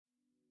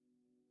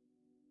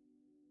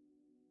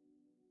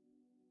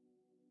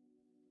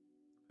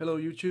Hello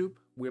YouTube,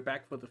 we're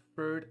back for the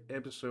third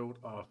episode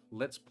of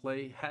Let's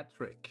Play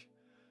Hattrick.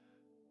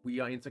 We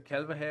are in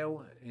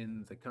Calvaheo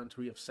in the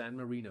country of San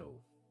Marino.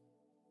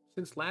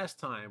 Since last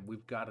time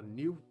we've got a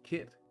new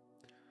kit.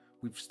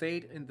 We've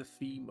stayed in the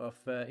theme of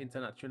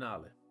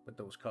Internationale with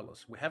those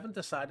colors. We haven't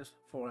decided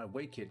for a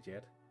away kit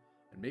yet,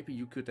 and maybe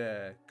you could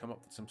come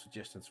up with some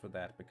suggestions for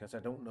that, because I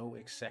don't know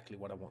exactly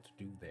what I want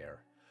to do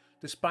there.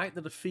 Despite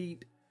the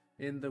defeat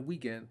in the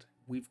weekend,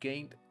 we've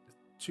gained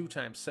 2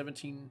 times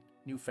 17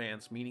 new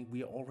fans, meaning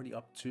we are already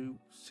up to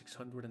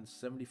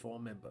 674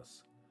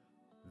 members.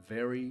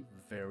 Very,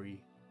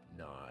 very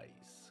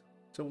nice.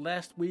 So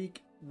last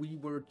week we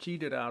were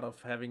cheated out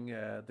of having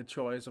the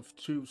choice of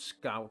 2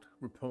 scout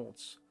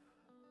reports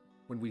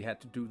when we had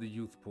to do the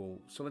youth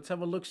pool. So let's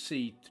have a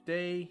look-see.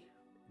 Today,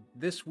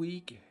 this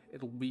week,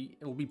 it'll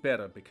be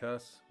better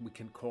because we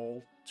can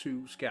call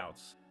 2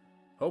 scouts.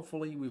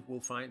 Hopefully we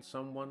will find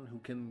someone who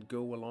can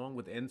go along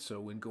with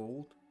Enzo in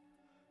gold.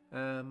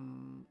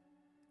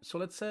 So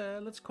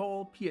let's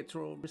call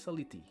Pietro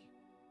Risaliti.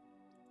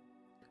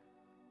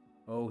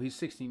 Oh, he's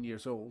 16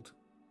 years old.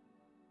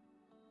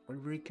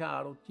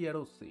 Riccardo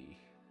Gierossi.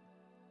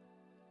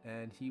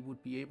 And he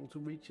would be able to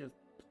reach a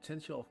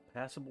potential of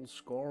passable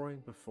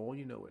scoring before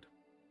you know it.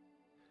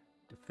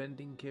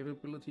 Defending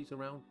capabilities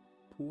around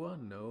poor?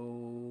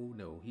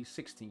 No, he's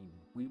 16.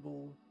 We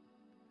will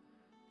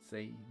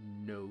say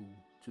no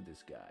to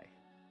this guy.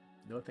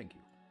 No, thank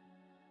you.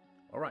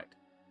 Alright,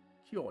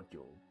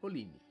 Giorgio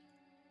Bolini.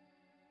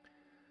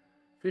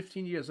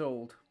 15 years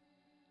old.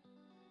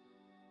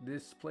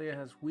 This player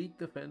has weak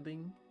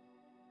defending.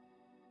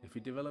 If he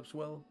develops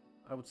well,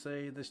 I would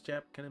say this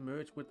chap can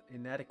emerge with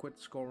inadequate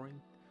scoring.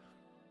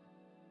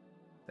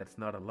 That's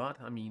not a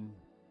lot. I mean,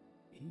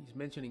 he's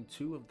mentioning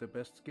 2 of the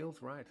best skills,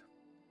 right?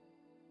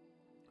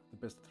 The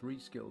best 3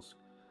 skills.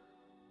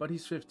 But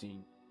he's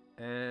 15,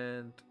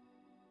 and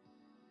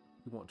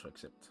we want to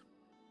accept.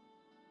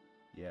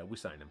 Yeah, we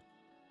sign him.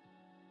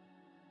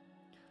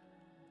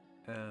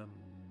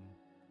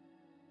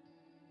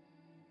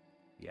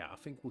 Yeah, I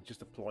think we'll just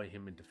deploy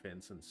him in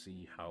defense and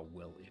see how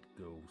well it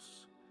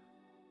goes.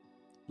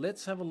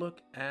 Let's have a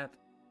look at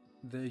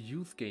the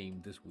youth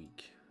game this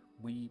week.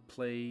 We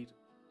played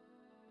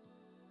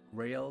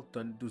Real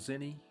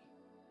Dunduzini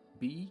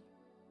B,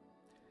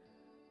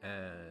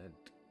 and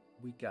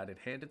we got it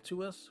handed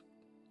to us.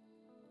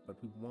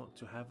 But we want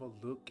to have a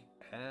look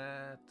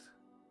at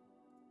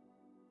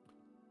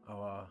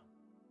our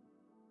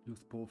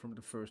youth pool from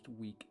the first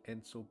week,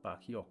 Enzo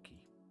Bacchiocchi.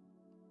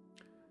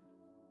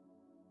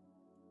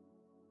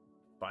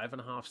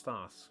 5.5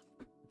 stars.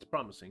 It's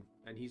promising,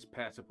 and he's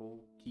passable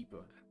keeper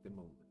at the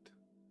moment.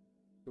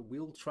 So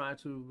we'll try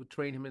to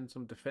train him in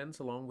some defense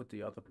along with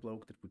the other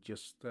bloke that we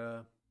just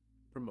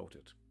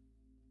promoted.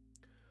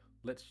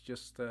 Let's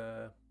just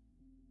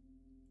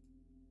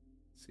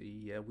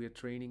see. Yeah, we're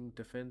training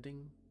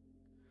defending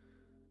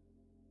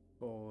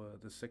for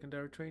the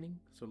secondary training.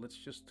 So let's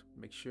just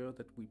make sure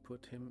that we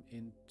put him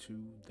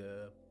into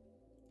the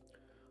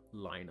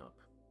lineup.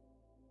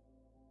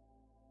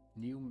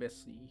 New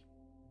Messi.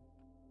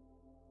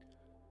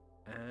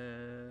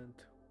 And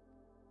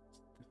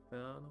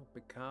Stefano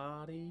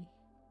Beccardi.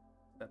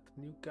 Is that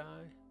the new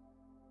guy?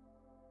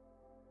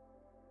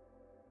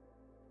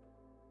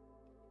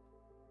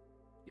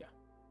 Yeah.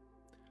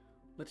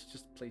 Let's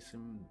just place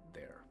him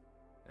there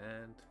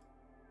and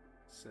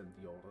send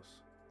the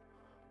orders.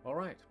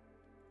 Alright.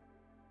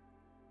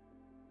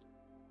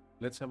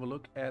 Let's have a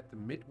look at the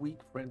midweek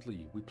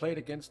friendly. We played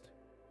against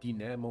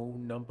Dinamo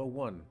number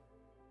 1.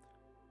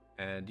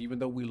 And even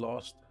though we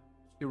lost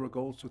 0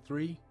 goals to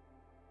 3,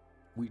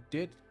 we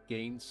did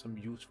gain some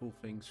useful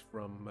things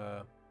from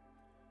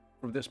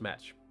this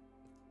match.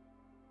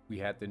 We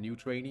had the new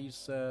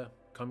trainees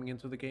coming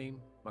into the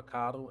game,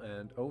 Mercado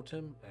and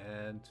Otem,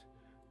 and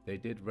they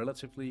did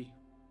relatively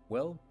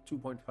well,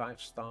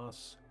 2.5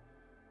 stars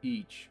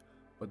each.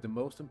 But the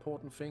most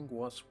important thing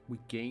was we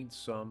gained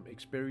some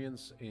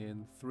experience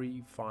in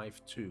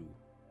 3-5-2,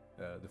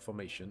 the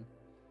formation.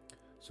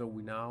 So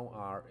we now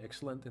are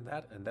excellent in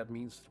that, and that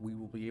means we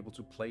will be able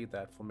to play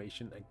that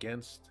formation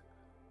against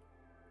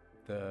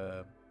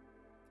the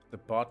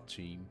bot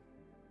team,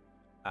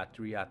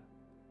 Adriatica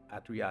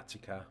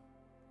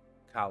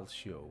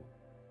Calcio,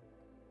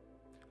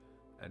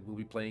 and we'll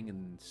be playing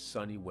in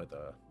sunny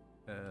weather.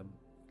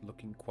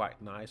 Looking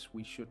quite nice.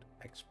 We should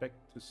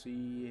expect to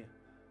see,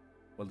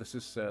 well, this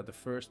is the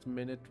first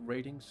minute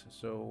ratings,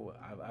 so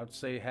I would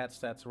say head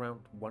stats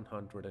around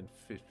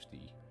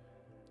 150.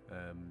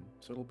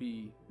 So it'll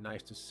be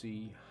nice to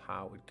see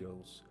how it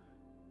goes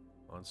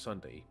on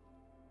Sunday.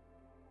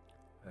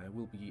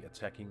 We'll be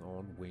attacking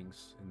on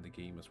wings in the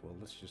game as well.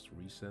 Let's just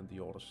resend the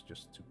orders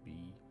just to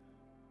be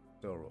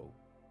thorough.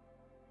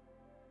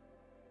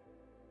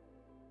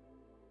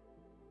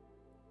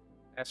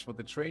 As for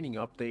the training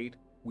update,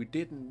 we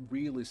didn't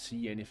really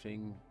see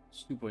anything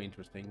super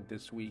interesting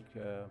this week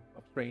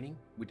of training.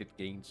 We did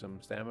gain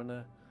some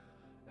stamina,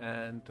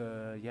 and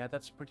yeah,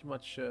 that's pretty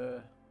much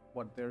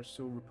what there's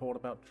to report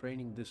about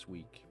training this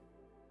week.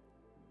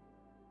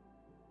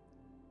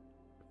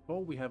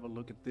 before we have a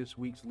look at this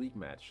week's league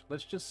match,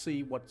 let's just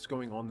see what's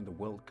going on in the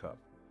World Cup.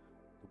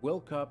 The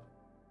World Cup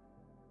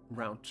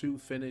round 2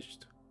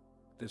 finished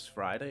this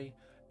Friday,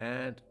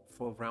 and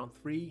for round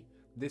 3,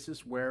 this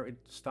is where it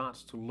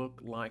starts to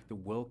look like the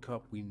World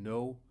Cup we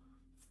know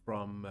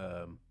from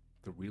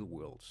the real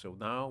world. So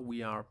now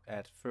we are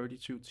at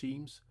 32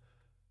 teams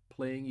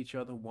playing each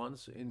other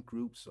once in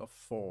groups of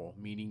 4,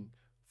 meaning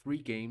 3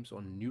 games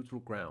on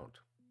neutral ground.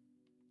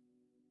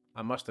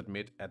 I must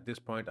admit, at this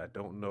point, I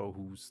don't know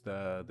who's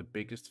the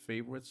biggest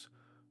favorites,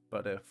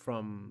 but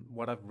from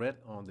what I've read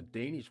on the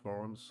Danish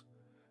forums,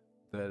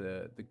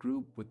 the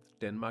group with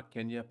Denmark,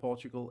 Kenya,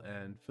 Portugal,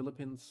 and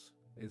Philippines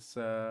is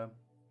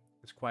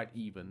quite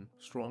even.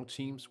 Strong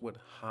teams with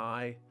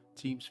high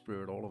team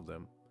spirit, all of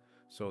them.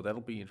 So that'll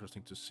be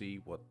interesting to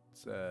see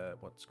what's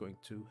going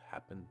to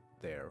happen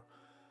there.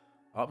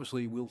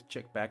 Obviously, we'll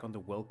check back on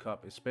the World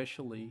Cup,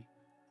 especially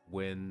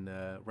when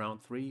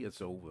round 3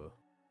 is over.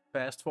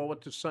 Fast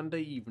forward to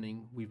Sunday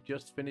evening. We've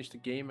just finished a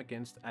game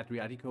against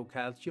Adriatico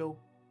Calcio.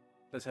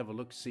 Let's have a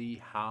look,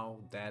 see how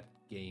that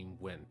game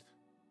went.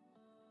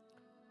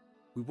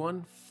 We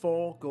won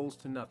 4 goals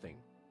to nothing.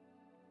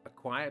 A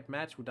quiet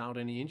match without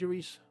any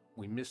injuries.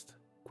 We missed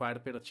quite a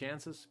bit of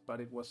chances, but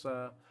it was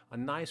a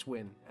nice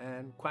win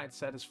and quite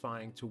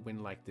satisfying to win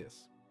like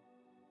this.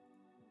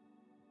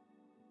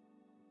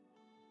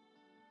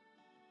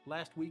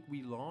 Last week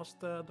we lost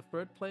the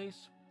 3rd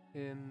place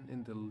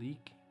in the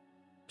league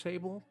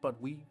table, but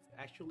we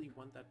actually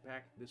won that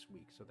back this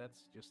week, so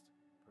that's just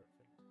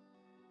perfect.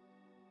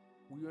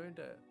 We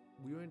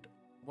earned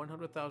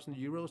 100,000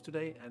 euros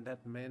today, and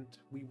that meant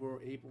we were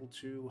able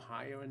to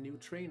hire a new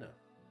trainer.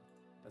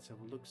 Let's have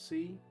a look,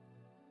 see.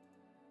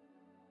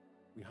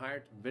 We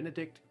hired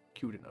Benedict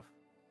Kudenov.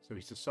 So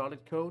he's a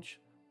solid coach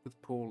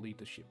with poor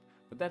leadership.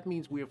 But that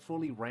means we are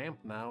fully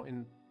ramped now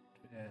and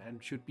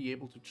should be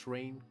able to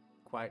train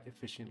quite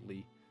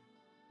efficiently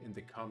in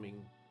the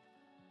coming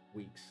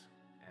weeks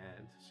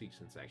and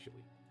seasons,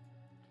 actually.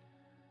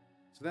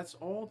 So that's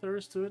all there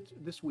is to it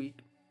this week.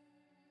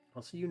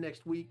 I'll see you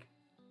next week.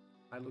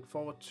 I look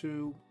forward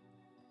to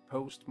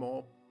post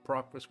more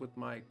progress with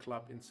my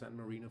club in San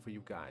Marino for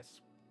you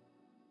guys.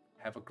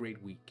 Have a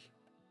great week.